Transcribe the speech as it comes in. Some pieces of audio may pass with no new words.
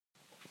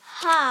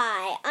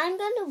Hi, I'm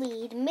going to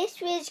read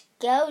Miss Wiz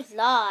Goes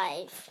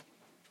Live.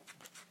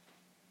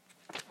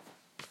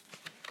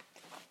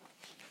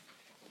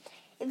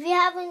 If you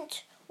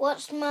haven't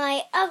watched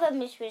my other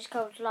Miss Wiz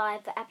Goes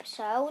Live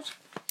episode,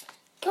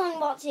 go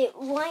and watch it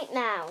right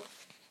now.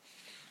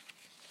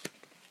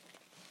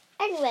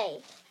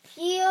 Anyway,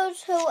 for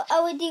those who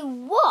already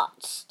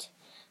watched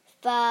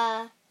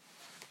the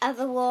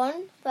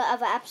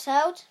other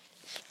episode,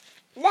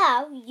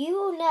 now you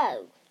will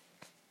know.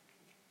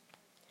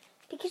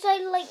 Because I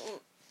like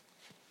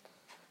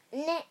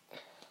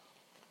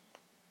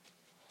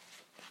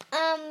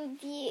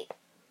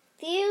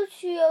you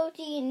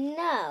already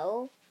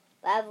know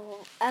the other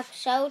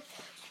episode.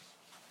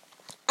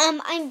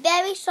 I'm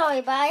very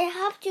sorry, but I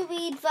have to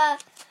read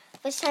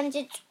the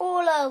sentence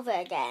all over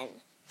again.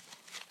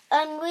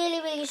 I'm really,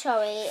 really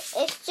sorry.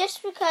 It's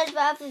just because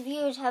the other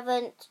viewers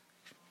haven't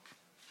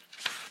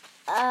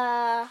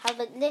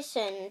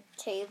listened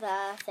to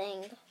the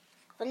thing.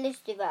 Haven't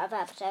listened to the other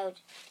episode.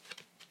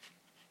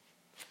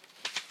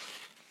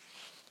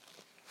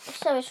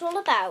 So it's all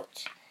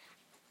about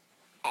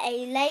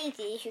a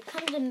lady who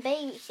comes and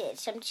babysits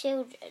some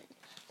children,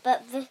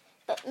 but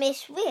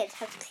Miss Wiz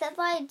has a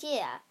clever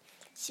idea.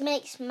 She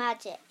makes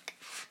magic,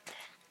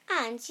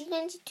 and she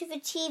went into the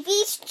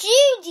TV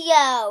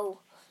studio,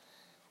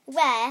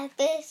 where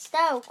this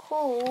now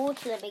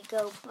called. Let me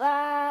go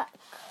back.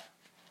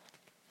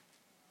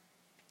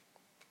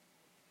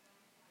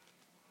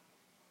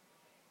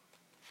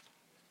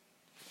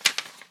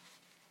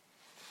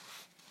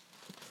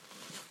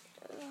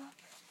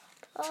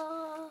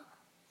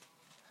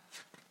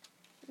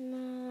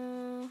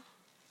 No.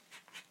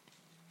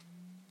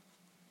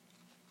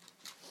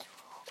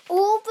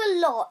 All the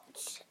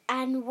lots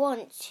and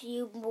wants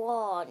you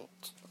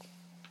want.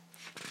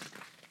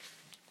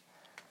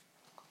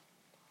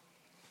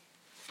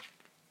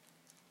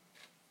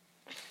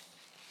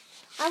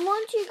 I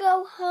want to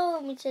go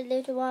home, said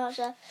little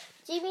Martha.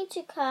 Jimmy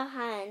took her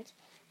hand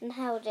and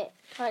held it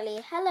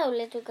tightly. Hello,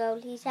 little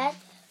girl, he said,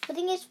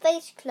 putting his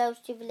face close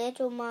to the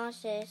little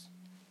Martha's.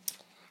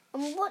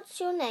 And what's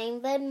your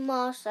name then,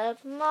 Martha?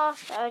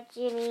 Martha,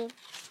 Jimmy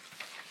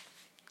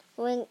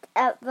winked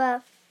at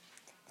the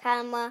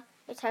camera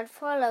which had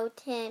followed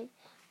him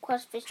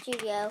across the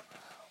studio.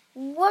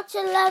 What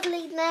a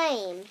lovely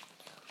name.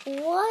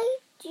 Why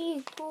do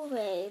you call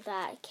it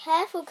that?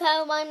 Careful,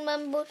 Caroline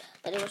mumbled,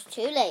 but it was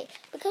too late.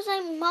 Because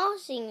I'm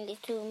Marching,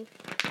 little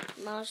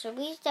Martha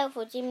reached out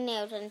for Jimmy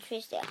nails and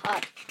twisted it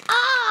hard.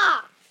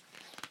 Ah!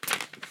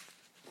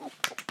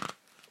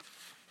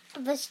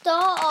 The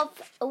star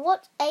of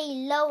What a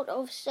Load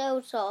of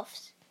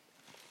Soul-Softs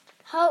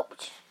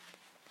hopped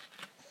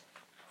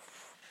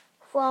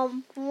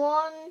from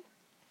one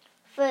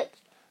foot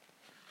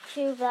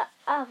to the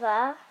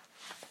other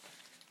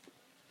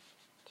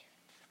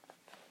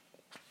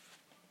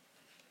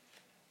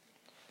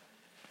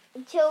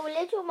until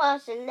little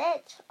Martha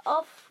let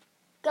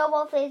go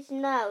off his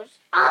nose.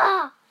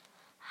 Ah!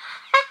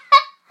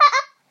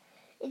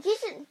 It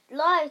isn't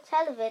live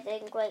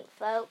television, great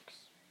folks.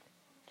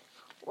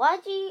 Why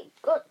do you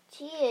got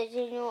tears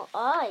in your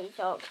eyes?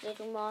 Asked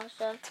little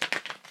Martha.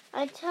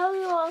 I tell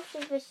you after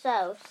the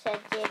show, said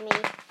Jimmy.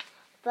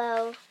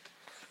 Well,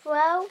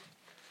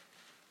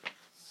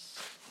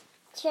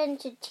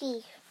 gentle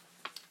teeth.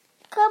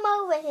 Come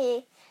over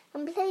here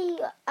and play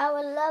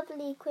our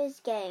lovely quiz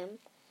game.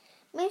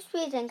 Miss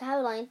Wiz and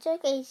Caroline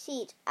took a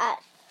seat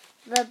at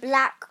the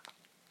back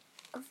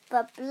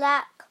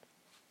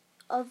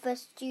of the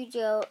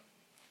studio.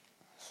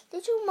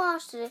 Little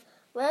Martha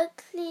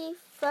weakly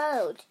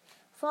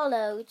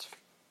followed,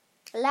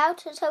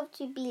 allowed herself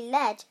to be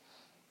led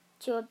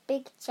to a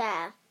big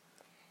chair.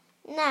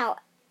 Now,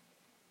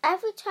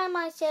 every time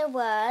I say a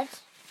word,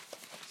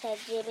 said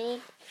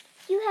Jimmy,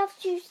 you have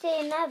to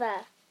say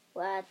another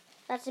word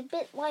that's a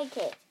bit like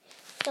it.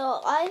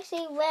 So I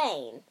say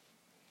rain,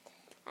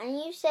 and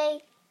you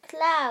say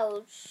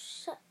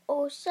clouds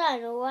or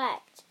sun or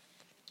wet.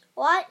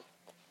 What?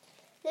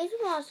 Little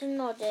Martha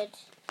nodded.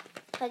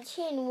 Her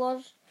chin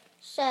was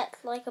set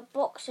like a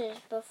boxer's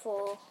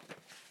before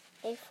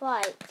a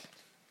fight.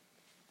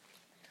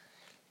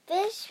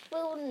 This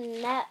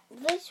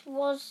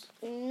was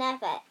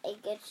never a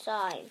good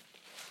sign.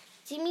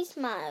 Jimmy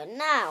smiled.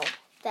 Now,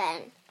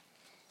 then,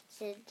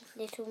 said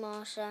little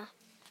Martha.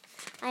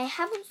 I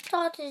haven't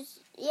started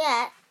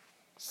yet,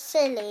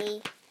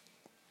 silly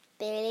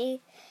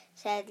Billy,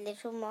 said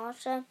little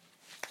Martha.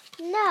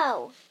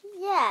 No,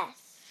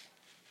 yes.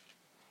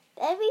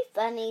 Very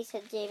funny,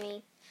 said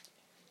Jimmy.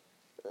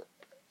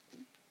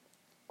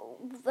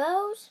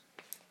 Rose's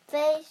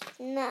face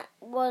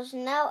was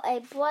now a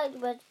bright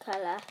red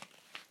colour.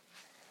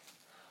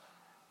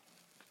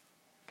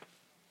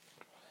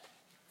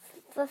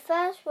 The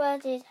first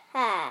word is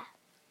hair.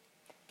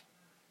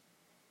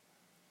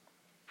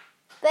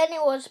 Then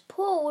it was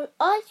pool,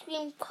 ice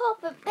cream,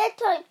 carpet,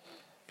 bedtime,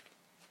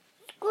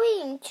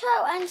 scream,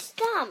 chow, and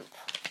stamp.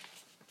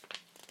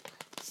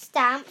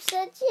 Stamp,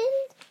 said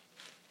Jim.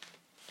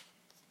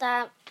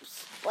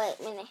 Stamps. Wait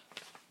a minute.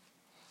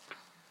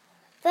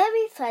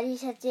 Very funny,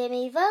 said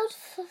Jimmy.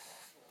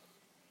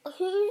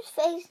 Whose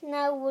face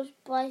now was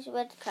bright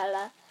red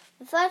colour?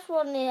 The first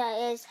one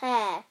is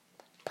hair.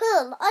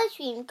 Pull, ice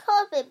cream,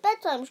 carpet,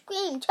 bedtime,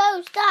 scream,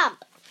 toe,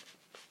 stamp.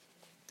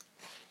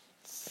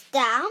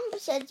 Stamp,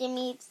 said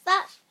Jimmy.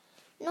 That's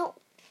not...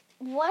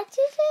 What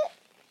is it?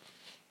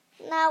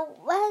 Now,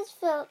 where's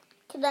the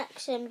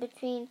connection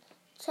between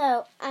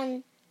toe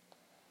and...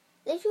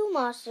 Little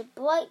Master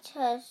briked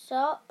her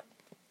sharp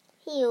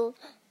heel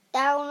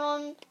down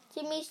on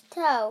Jimmy's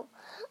toe.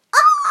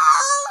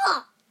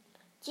 Ah!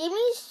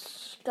 Jimmy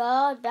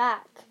scarred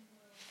back.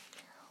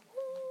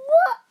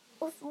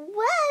 What?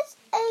 Where's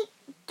a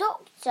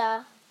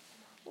doctor?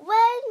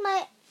 Where's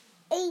my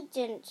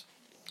agent?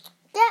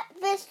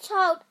 Get this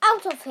child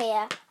out of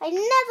here. I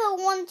never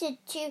wanted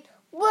to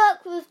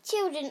work with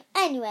children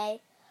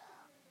anyway.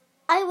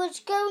 I was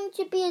going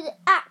to be an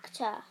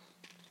actor.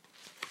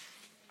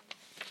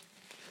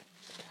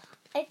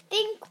 I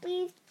think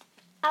we've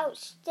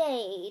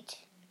outstayed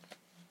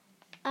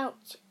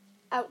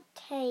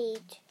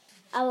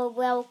our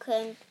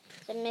welcome,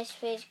 said Miss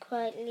Fizz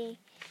quietly.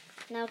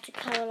 Now to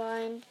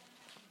Caroline.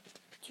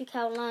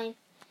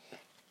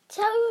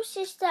 Tell your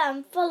sister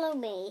and follow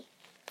me.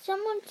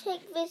 Someone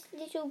take this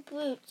little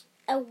brute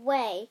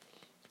away.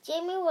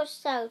 Jimmy was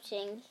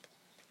shouting.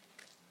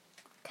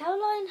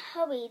 Caroline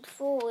hurried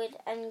forward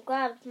and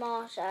grabbed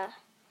Martha.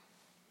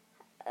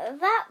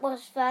 That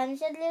was fun,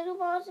 said little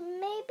Martha.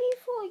 Maybe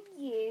for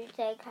you,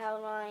 said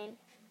Caroline,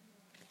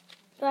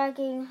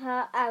 dragging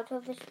her out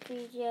of the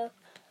studio.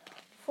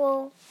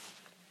 For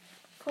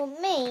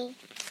me,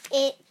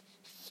 it's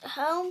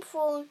home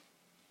from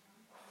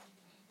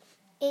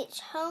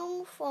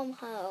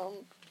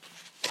home.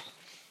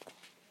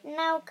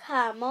 Now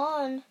come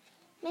on.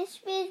 Miss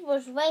Fizz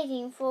was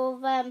waiting for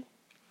them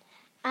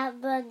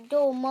at the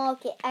door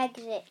market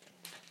exit.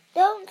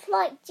 Don't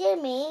like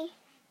Jimmy,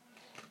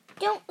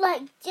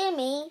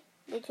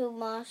 little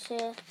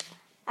Martha,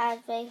 as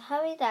they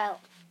hurried out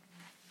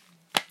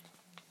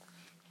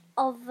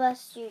of the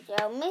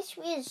studio. Miss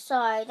Fizz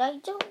sighed. I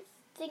don't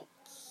think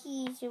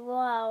he's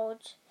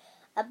wild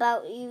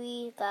about you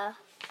either,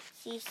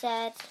 she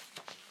said.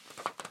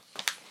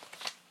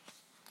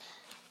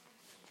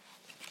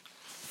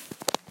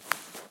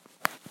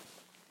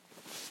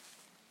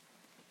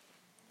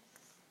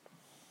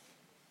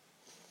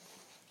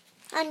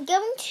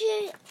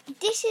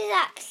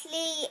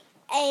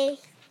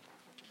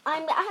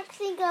 I'm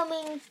actually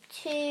going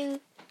to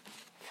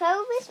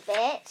throw this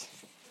bit,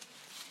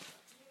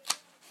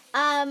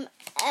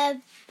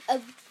 a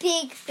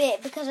big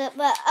bit, because the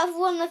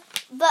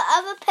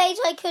other page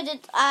I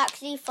couldn't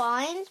actually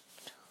find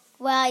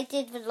where I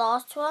did the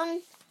last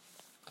one.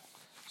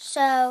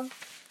 So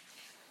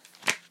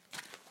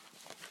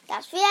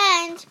that's the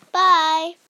end. Bye.